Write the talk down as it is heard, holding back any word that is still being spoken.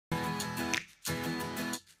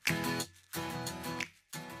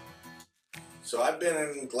So I've been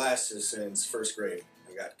in glasses since first grade.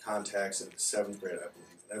 I got contacts in the 7th grade, I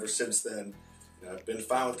believe. And ever since then, I've been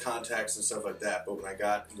fine with contacts and stuff like that. But when I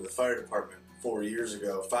got into the fire department 4 years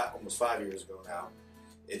ago, almost 5 years ago now,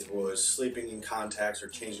 it was sleeping in contacts or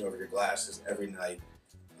changing over your glasses every night.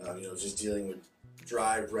 Just dealing with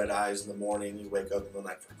dry red eyes in the morning. You wake up in the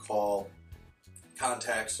night for a call.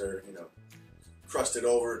 Contacts are, crusted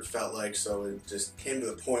over, it felt like. So it just came to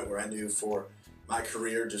the point where I knew for my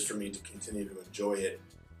career, just for me to continue to enjoy it,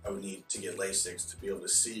 I would need to get LASIK to be able to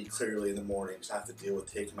see clearly in the mornings, not have to deal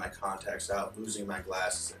with taking my contacts out, losing my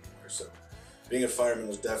glasses anymore. So being a fireman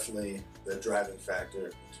was definitely the driving factor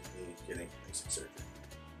to me getting LASIK surgery.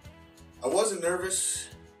 I wasn't nervous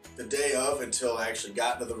the day of until I actually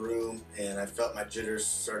got into the room and I felt my jitters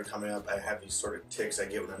started coming up. I have these sort of tics I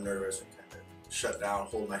get when I'm nervous and kind of shut down,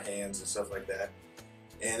 hold my hands and stuff like that.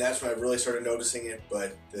 And that's when I really started noticing it.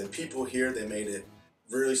 But the people here, they made it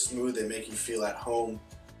really smooth. They make you feel at home.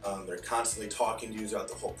 They're constantly talking to you throughout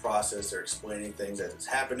the whole process. They're explaining things as it's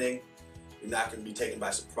happening. You're not going to be taken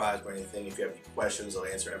by surprise by anything. If you have any questions, they'll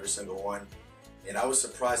answer every single one. And I was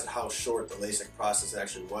surprised at how short the LASIK process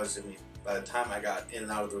actually was. I mean, by the time I got in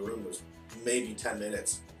and out of the room, it was maybe 10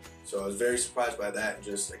 minutes. So I was very surprised by that, and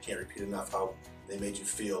just I can't repeat enough how they made you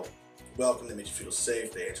feel welcome, they made you feel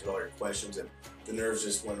safe, they answered all your questions, and the nerves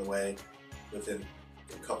just went away within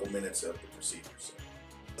a couple minutes of the procedure.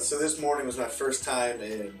 So this morning was my first time,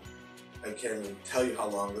 and I can't even tell you how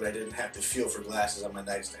long that I didn't have to feel for glasses on my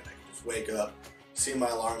nightstand. I could just wake up, see my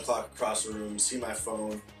alarm clock across the room, see my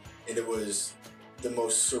phone, and it was the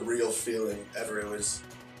most surreal feeling ever. It was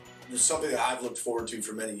something that I've looked forward to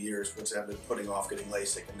for many years, which I've been putting off getting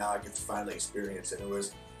LASIK, and now I get to finally experience it. And it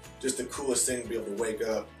was just the coolest thing to be able to wake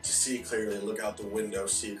up, to see clearly, look out the window,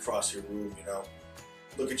 see across your room,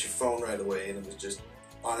 look at your phone right away, and it was just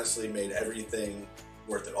honestly made everything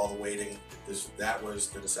worth it, all the waiting. That was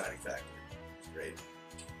the deciding factor. It was great.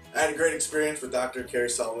 I had a great experience with Dr. Kerry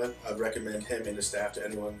Sullivan. I'd recommend him and his staff to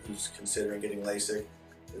anyone who's considering getting LASIK.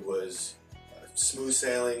 It was smooth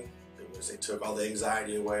sailing. They took all the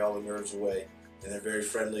anxiety away, all the nerves away, and they're very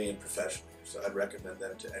friendly and professional. So I'd recommend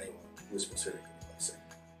them to anyone who is considering getting LASIK.